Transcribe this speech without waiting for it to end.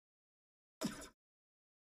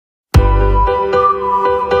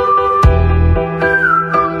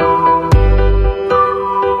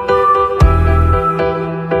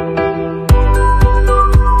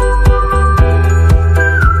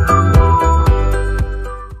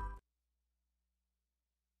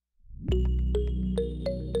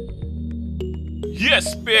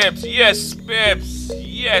Yes, Pips. Yes, Pips.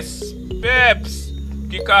 Yes, Pips.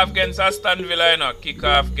 Kick off against Aston Villa, you know. Kick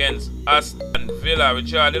off against Aston Villa. We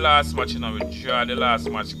draw the last match, you know. We draw the last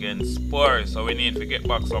match against Spurs. So we need to get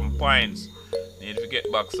back some points.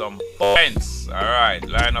 Alright,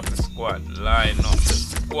 line up the squad.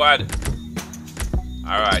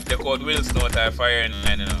 Alright, take out Wilson out of fire in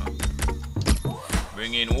line, you know.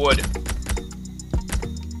 Bring in Wood.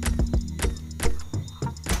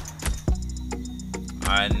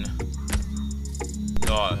 And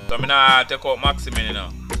no, so I'm gonna take out Maximin, you know.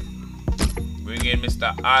 Bring in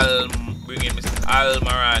Mr.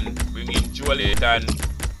 Almaran, bring in Joelitan.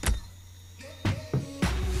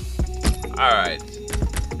 Alright.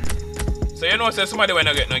 So you know, say somebody when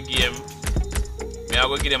I get no game, me I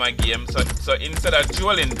go give them a game. So instead of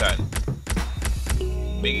Joelitan,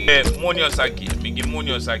 me give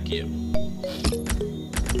Munoz a game.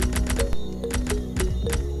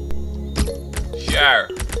 Shar.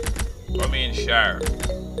 Come in Shar.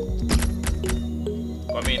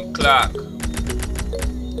 Come in Clark.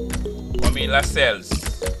 Come in Lascelles.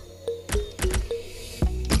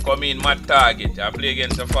 Come in Matt Target. I play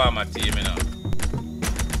against the farmer team, you know.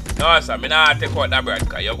 No, sir, I not take out that bread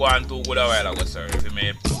because you're going too good a while ago, sir. If you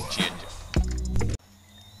may change it.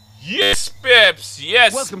 Yes, Peps.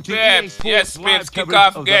 Yes, Peps. Yes, Peps. Kick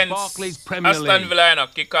off against Aston Villa, you know.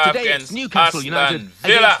 Kick off against Newcastle United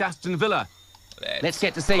against Aston Villa. Let's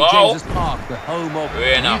get to St. James's Park, the home of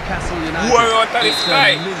Newcastle United. It's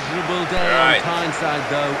a miserable day on Tyneside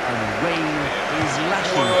though, and rain is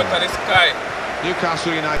lashing.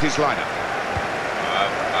 Newcastle United's lineup.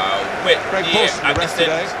 Wet there at the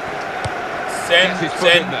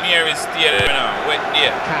St. Mary's Theatre now. Wet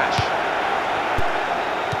there. Cash.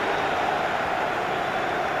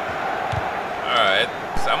 Alright,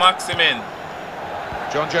 so Maximin.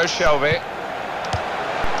 John Joe Shelvey.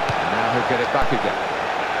 He'll get it back again.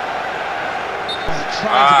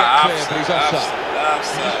 Trying to get clear, but he's offside.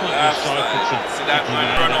 See that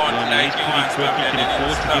man run on like he wants to, and then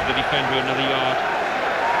he'll stop. Give the defender another yard.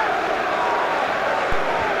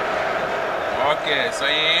 Okay, so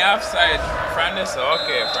he ain't offside from this.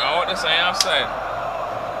 Okay, from out this, he ain't offside.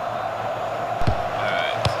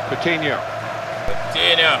 Alright. Coutinho.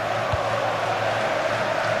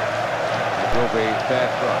 It will be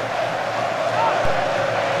fair try.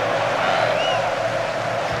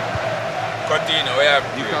 Coutinho, we have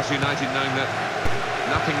Newcastle United knowing that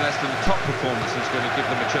nothing less than a top performance is going to give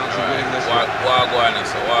them a chance of winning this one. A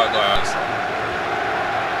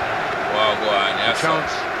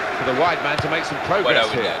chance for the wide man to make some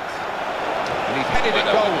progress here. And he's headed it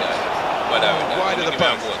goalwards. Wide of the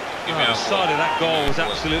post. The side of that goal was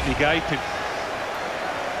absolutely gaping.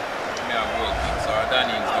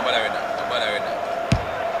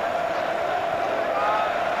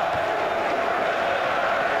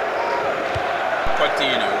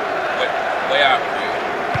 Coutinho, where are you?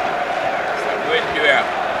 When do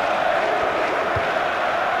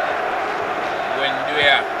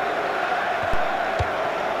you?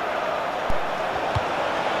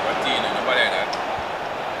 Coutinho, nobody like that.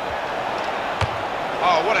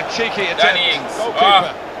 Oh, what a cheeky attempt.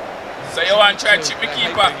 Goalkeeper. So you want to try to chip the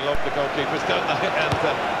keeper? The goalkeeper's done that, and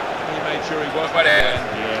he made sure he wasn't. Yeah,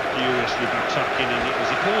 furiously attacking, and it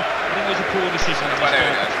was a poor decision to try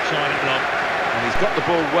it long. And he's got the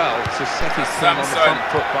ball well to set his team on the front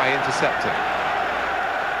foot by intercepting.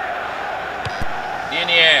 In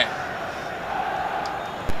here.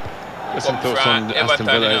 Some thoughts on Aston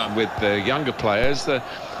Villa with the younger players.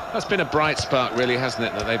 That's been a bright spark, really, hasn't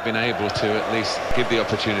it? That they've been able to at least give the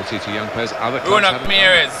opportunity to young players. Other clubs haven't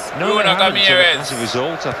done that. As a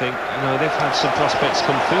result, I think they've had some prospects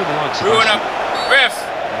come through the likes of Ref,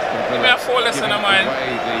 give me a full lesson of mine.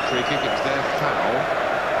 The free kick, it's their foul.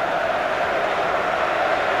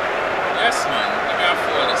 Yes, man. Give me a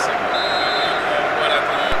full lesson.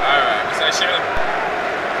 Alright, Mr. Shelvey.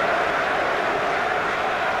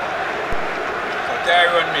 So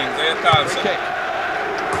Tyrone Mings, they call so.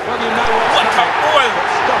 Well, you know what a goal!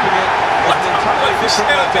 Stopping it was an entirely different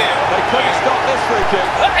matter. They couldn't stop this free kick.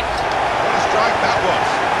 What a strike that was.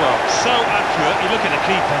 Well, so accurate. You look at the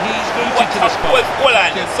keeper, he's rooted to the spot. Hold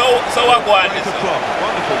on, so what go on this?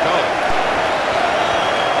 Wonderful goal.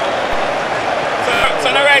 So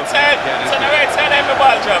on the right side, I'm the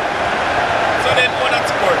ball drop. So then one that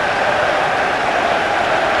scored.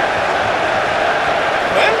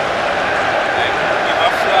 Well, like, give a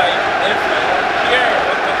fly, here,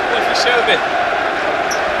 what the fuck for Shelvey?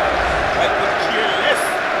 I could care less.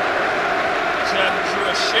 John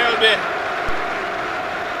Joe Shelvey.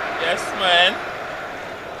 Yes, man.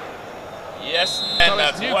 Yes, man. So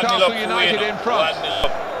that's Newcastle United in front.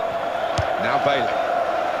 Now Bailey.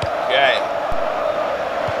 Okay.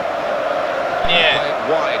 Yeah. Play it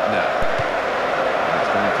wide now. That's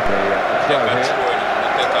going to be a throw here.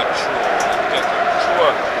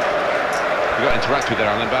 You've got to interact with there,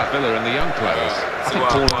 Alan, about Villa and the young players. I think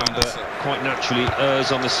Paul Lambert quite naturally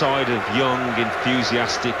errs on the side of young,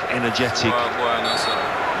 enthusiastic, energetic. And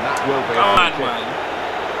that will be Come on, man.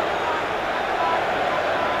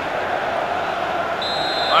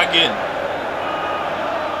 Again.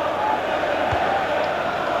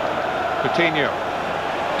 Coutinho.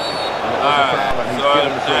 Alright, so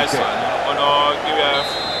nice one.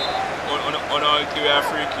 Give you a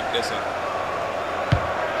free kick there, sir.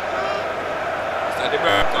 It's at the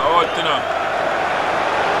back, out, you know.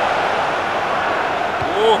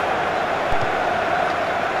 Oh!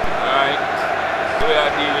 Right. So we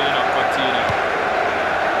are dealing in a Coutinho.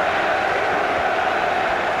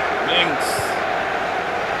 Minks.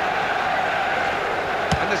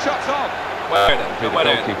 And the shot's on.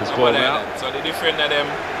 Nobody there. So the defender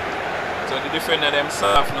them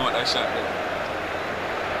soft now that shot there.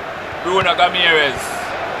 Bruno Ramirez.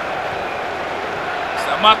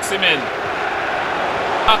 So Maximin.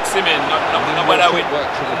 Nobody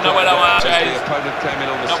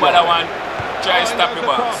want try stop the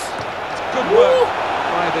box. Good work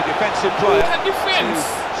by the defensive player defense.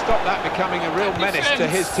 to stop that becoming a real menace to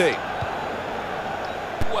his team.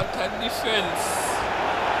 What a defense.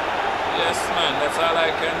 Yes, man, that's all I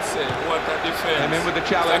can say. What a defense. Came in with the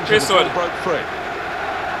challenge and the ball broke free.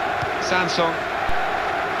 Sanson.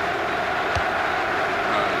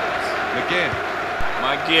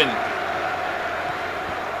 McGinn.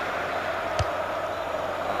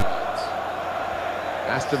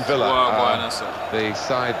 Aston Villa are the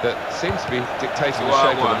side that seems to be dictating the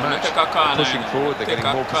shape of the match. Pushing forward, they're getting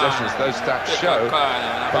more possession as those stats show,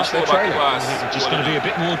 but they're trailing. Just going to be a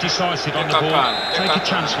bit more decisive on the ball. Take a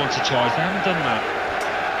chance once or twice. They haven't done that.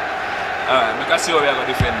 Alright, we can see how we are going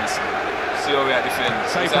to defend this. See how we are defending.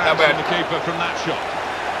 Safe hands from the keeper from that shot.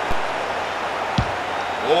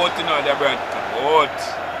 Out, you know, the bread. Out.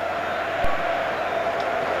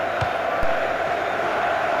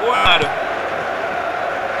 What?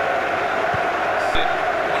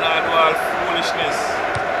 Wanna do all foolishness.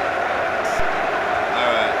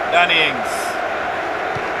 Alright, Danny Ings.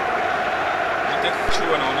 We take a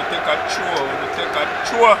throw now, we take a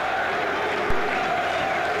throw.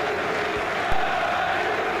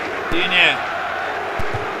 In here.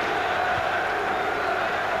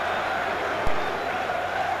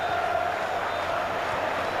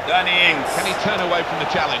 Danny Ings. Can he turn away from the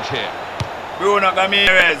challenge here? Bruno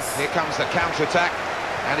Ramirez. Here comes the counter-attack,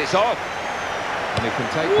 and it's on. And he can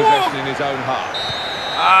take possession in his own half.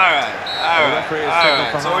 Alright.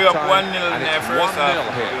 So we up 1-0 in there first half.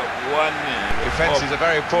 1-0 here. 1-0. Defence is a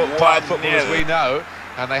very important part of football, as we know.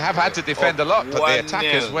 And they have had to defend a lot, but the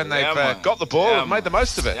attackers, when they've got the ball, have made the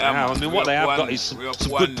most of it. I mean, what they have got is some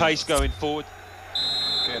good pace going forward.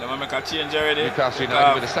 Okay, they're going to make a change already. Newcastle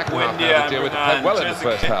United with the second half now to deal with. Played well in the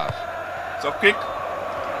first half. So quick.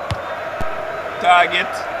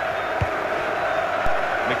 Target.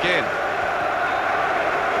 McGinn.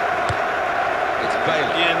 It's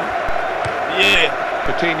Bailey. Yeah.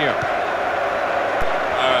 Coutinho.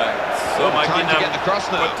 Alright. So time to get the cross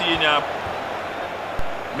now. Coutinho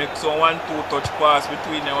makes a 1-2 touch pass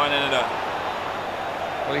between them one another.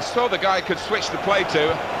 Well, he saw the guy could switch the play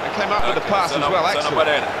to and came up with the pass as well. Excellent.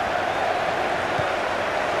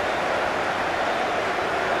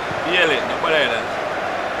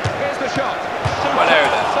 Here's the shot.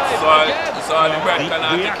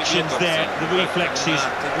 The actions there, the reflexes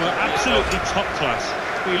were absolutely top class.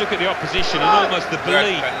 When you look at the opposition and almost the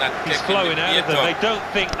belief is flowing out of them. They don't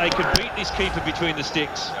think they can beat this keeper between the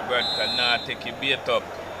sticks. Cannot take your bait up.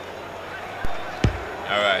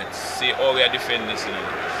 Alright, see how we are defending this, you know.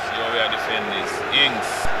 See how we are defending this. Ings.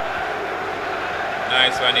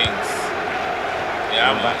 Nice one, Ings.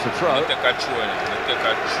 Yeah, man. Back to throw. Take a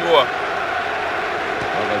throw.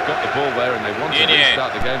 Well, they've got the ball there and they want to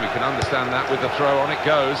restart the game. You can understand that with the throw. On it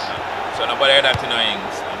goes. So nobody had that in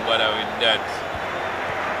Ings. Nobody with that.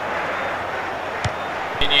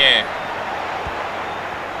 In here.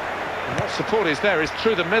 And what support is there is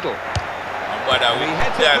through the middle. Nobody with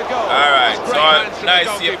that. Alright, so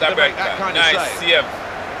nice save that break. Nice save.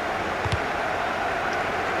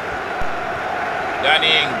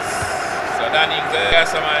 Danny Ings. So Danny Ings,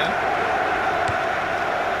 yes, man.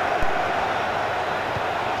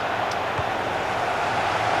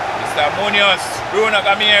 Munoz, Bruno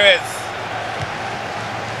Ramirez.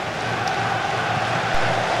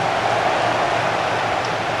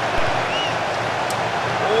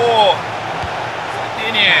 Oh,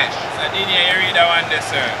 Sardinia, you read that one there,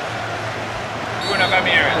 sir. Bruno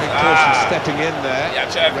Ramirez. Stepping in there.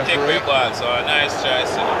 Yeah, try to take away ball, so nice try,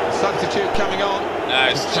 sir. Substitute coming on.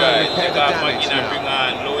 Nice try. Take off Maximin and bring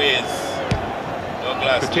on Luis.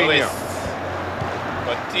 Douglas, Luis.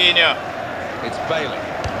 Coutinho. It's Bailey.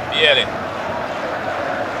 Bailey.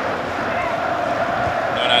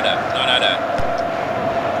 None of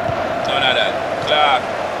that. Clark.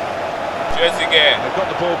 Trezeguet. They've got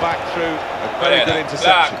the ball back through a very good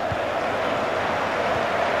interception. Clark.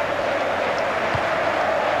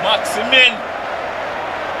 Maximin.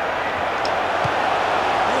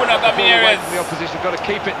 Bruno Ramirez. The opposition got to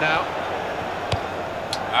keep it now.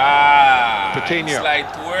 Coutinho. Slide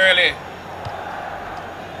too early.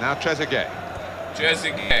 Now Trezeguet.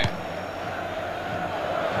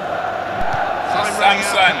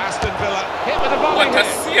 Samson. Aston Villa. Hit with a volley. What a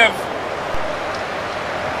save.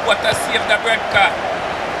 What a save, the Bredka.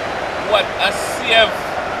 What a save.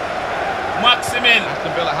 Maximin.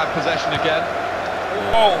 Aston Villa have possession again.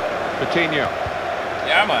 Oh. Coutinho.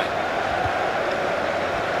 Yeah, man.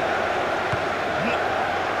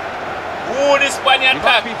 Oh, this Spaniard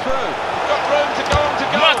attack. Got room to go on to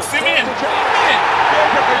go. Maximin.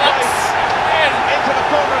 Into the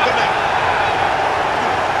corner of the net.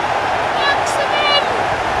 Maximin.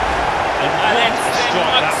 And what a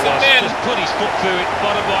strike that was. Just put his foot through it,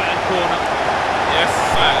 bottom right hand corner. Yes,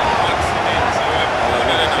 man. Maximin. So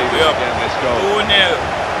we're up. Again, this goal. 2-0.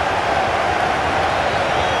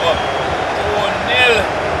 Up 2-0.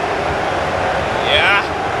 Yeah.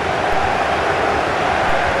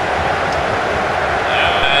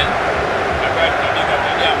 And I got to pick up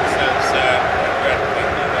themselves, sir. I got to pick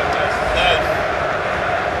up yourself.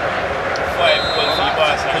 5 goals for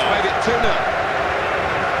Barcelona. Has made it 2-0.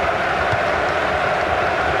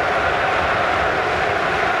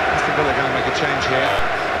 Aston Villa going to make a change here.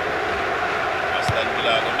 Aston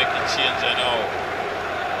Villa going to make a change, I know.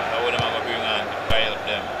 But what am I going to bring on to help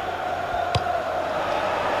them?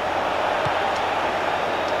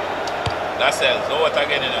 Lascelles, so what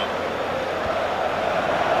again, you know?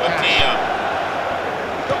 Coutinho.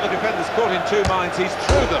 He's got the defenders caught in two minds. He's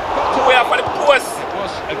through them. We are for the post. It was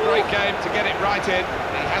a great game to get it right in.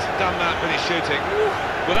 He hasn't done that with his shooting.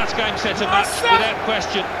 Well, that's game, set and match without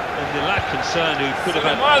question. And the lad concerned who could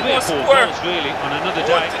have had 3 or 4 goals really on another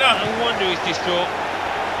day. No wonder he's distraught.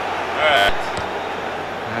 Alright.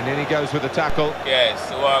 And in he goes with the tackle. Yes,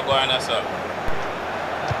 so we're going to sir.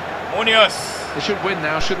 Munoz. They should win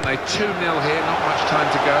now, shouldn't they? 2-0 here, not much time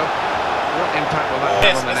to go. What impact will that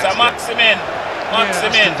have on the next game? Maximin.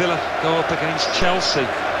 Aston Villa go up against Chelsea.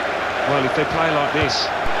 Well, if they play like this,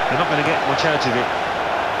 they're not going to get much out of it.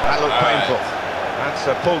 That looked painful. That's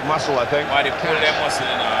a pulled muscle, I think. Why they pull their muscle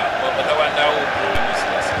in but I wonder who pulled the muscle.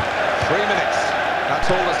 3 minutes. That's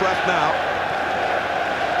all that's left now.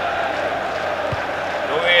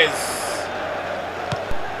 Luis.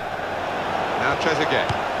 Now Trezeguet.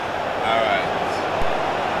 Alright.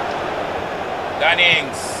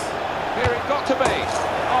 Dannings. Here it got to be.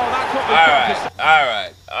 Oh, that's what we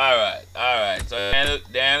Alright. So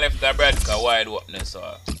then left the Bredka wide open,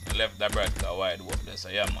 so left the Bredka wide open. So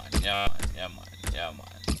yeah man.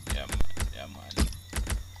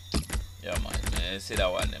 Me see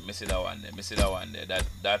that one there.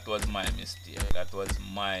 That was my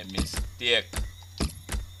mistake.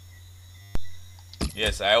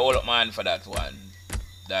 Yes, I hold up my hand for that one.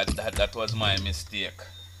 That was my mistake.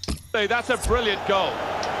 That's a brilliant goal.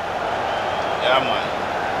 Yeah, man.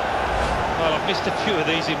 Well, I've missed a few of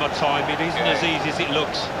these in my time. It isn't as easy as it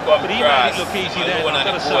looks. But he made it look easy there, I've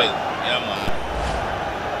got to say. Yeah, man.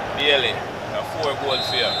 Really. 4 goals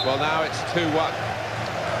here. Well, now it's 2-1.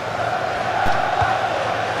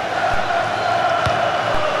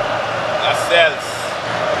 Lascelles.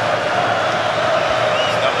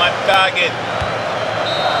 It's the man target.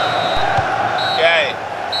 Okay.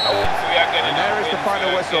 And there is the final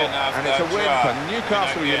whistle, and it's a win for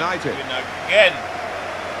Newcastle United. Win again.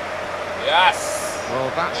 Yes. Well,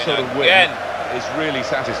 that sort of win is really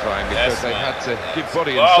satisfying because they had to give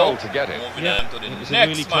body and soul to get it. Yeah, it was a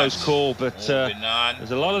really close call, but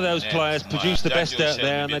there's a lot of those players produced the best out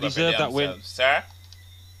there, and they deserve that win. Sir.